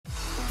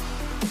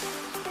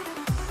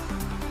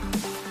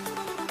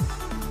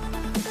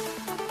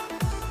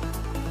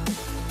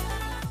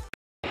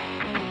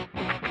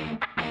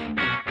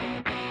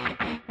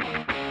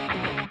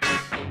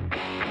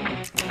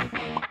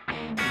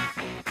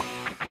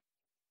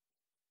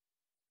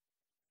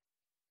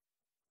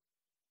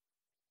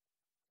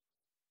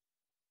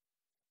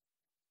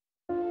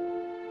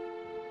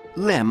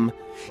Lem,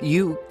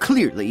 you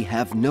clearly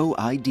have no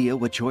idea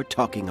what you're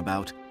talking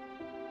about.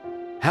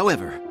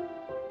 However...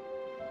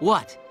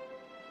 What?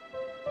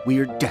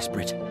 We're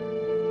desperate.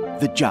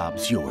 The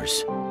job's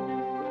yours.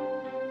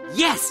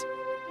 Yes!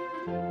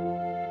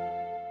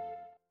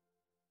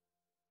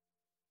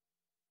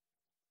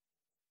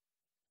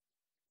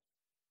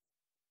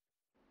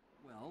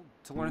 Well,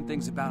 to learn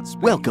things about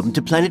space... Welcome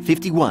to Planet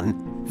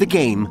 51, the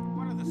game.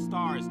 What are the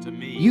stars to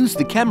me? Use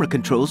the camera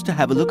controls to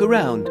have a look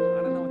around.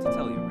 I don't know what to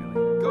tell you,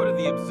 really. Go to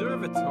the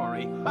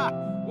observatory. Ha!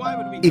 Why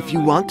would we go If you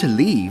there? want to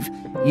leave,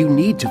 you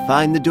need to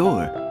find the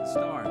door. The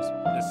stars.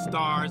 The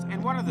stars?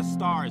 And what are the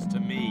stars to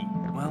me?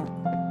 Well,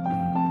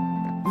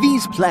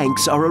 These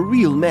planks are a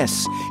real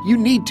mess. You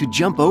need to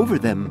jump over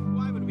them.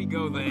 Why would we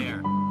go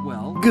there?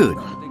 well... Good.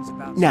 to learn things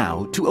about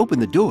Now, to open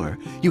the door,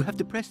 you have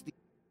to press the...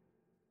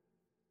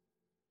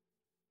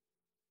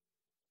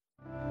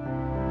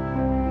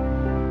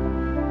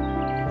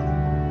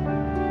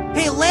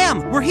 Hey,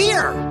 Lamb, we're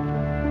here!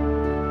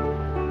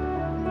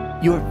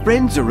 Your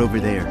friends are over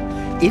there.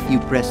 If you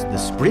press the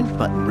sprint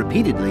button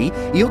repeatedly,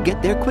 you'll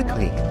get there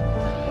quickly.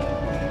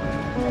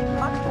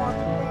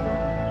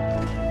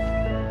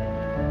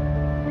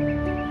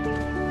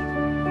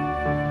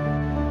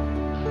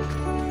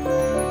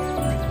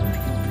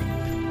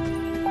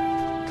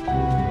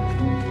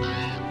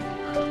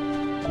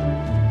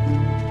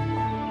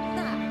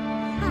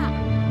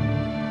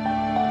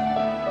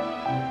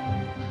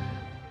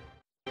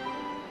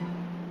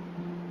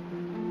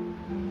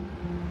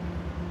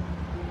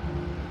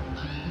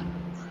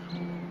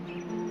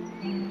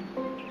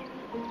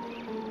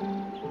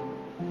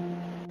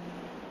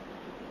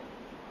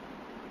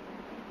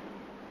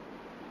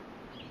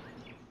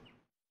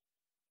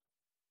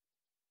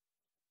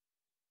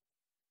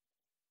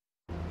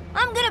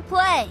 I'm gonna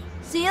play.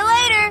 See you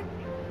later.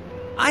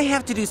 I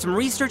have to do some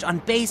research on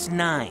Base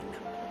 9.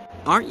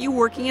 Aren't you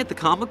working at the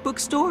comic book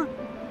store?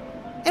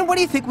 And what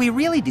do you think we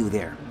really do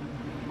there?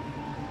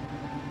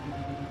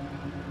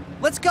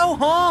 Let's go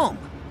home!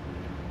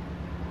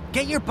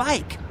 Get your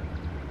bike.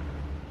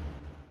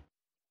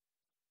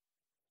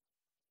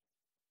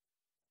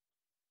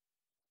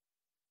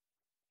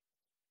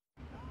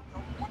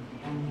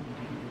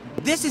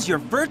 This is your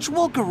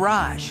virtual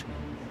garage.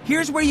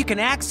 Here's where you can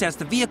access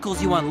the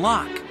vehicles you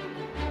unlock.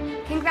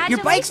 Congratulations.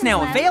 Your bike's now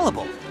Lem.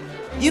 available.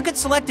 You can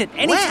select it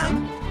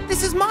anytime.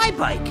 This is my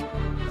bike.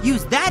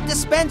 Use that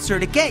dispenser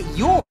to get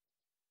yours.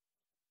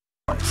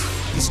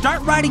 You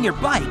start riding your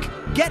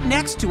bike, get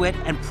next to it,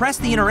 and press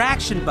the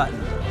interaction button.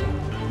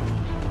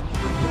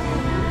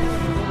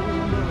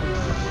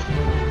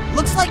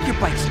 Looks like your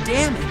bike's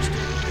damaged.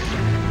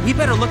 We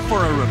better look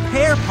for a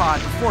repair pod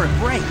before it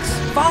breaks.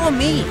 Follow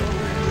me.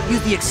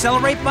 Use the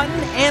accelerate button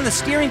and the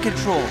steering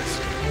controls.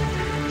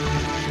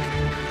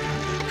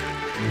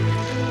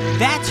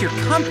 That's your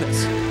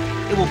compass.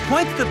 It will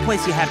point to the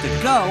place you have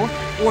to go,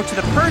 or to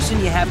the person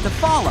you have to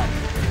follow.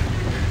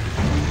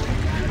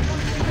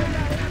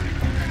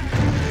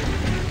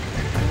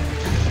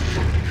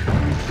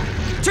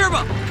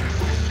 Turbo!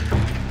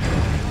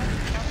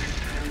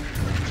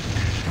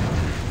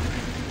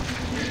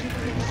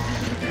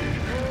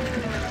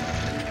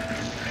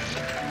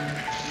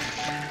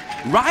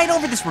 Ride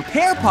over this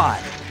repair pod.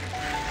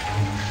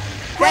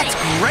 That's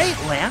great,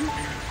 Lem.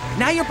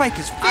 Now your bike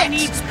is fixed. I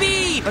need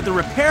speed! But the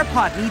repair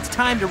pod needs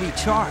time to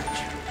recharge.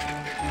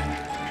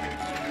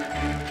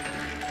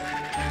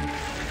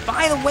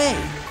 By the way,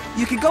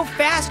 you can go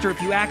faster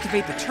if you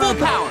activate the turbo.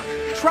 Full power!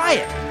 Try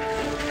it.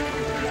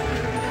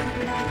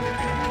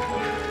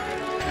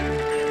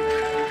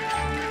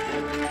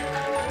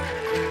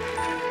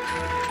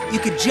 You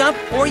could jump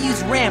or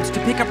use ramps to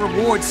pick up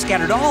rewards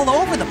scattered all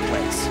over the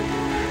place.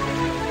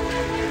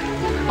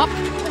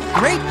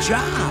 Great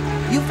job!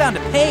 You found a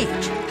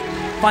page.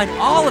 Find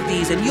all of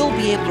these and you'll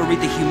be able to read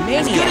the Humania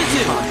As good as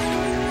you. comic.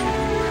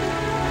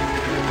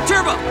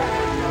 Turbo!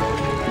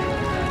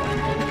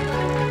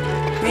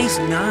 Base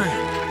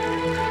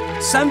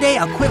 9. Someday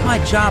I'll quit my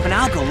job and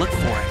I'll go look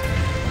for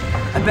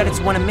it. I bet it's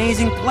one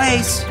amazing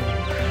place.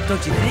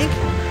 Don't you think?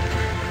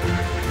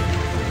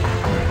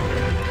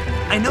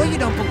 I know you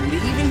don't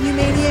believe in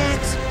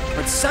Humaniacs,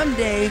 but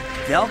someday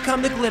they'll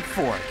come to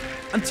Glipford.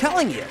 I'm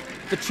telling you,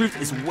 the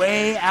truth is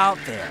way out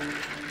there.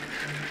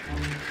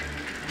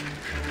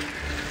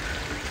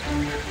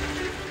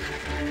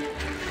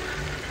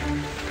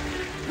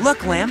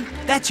 Look, Lem,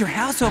 that's your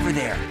house over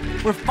there.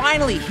 We're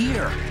finally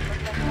here.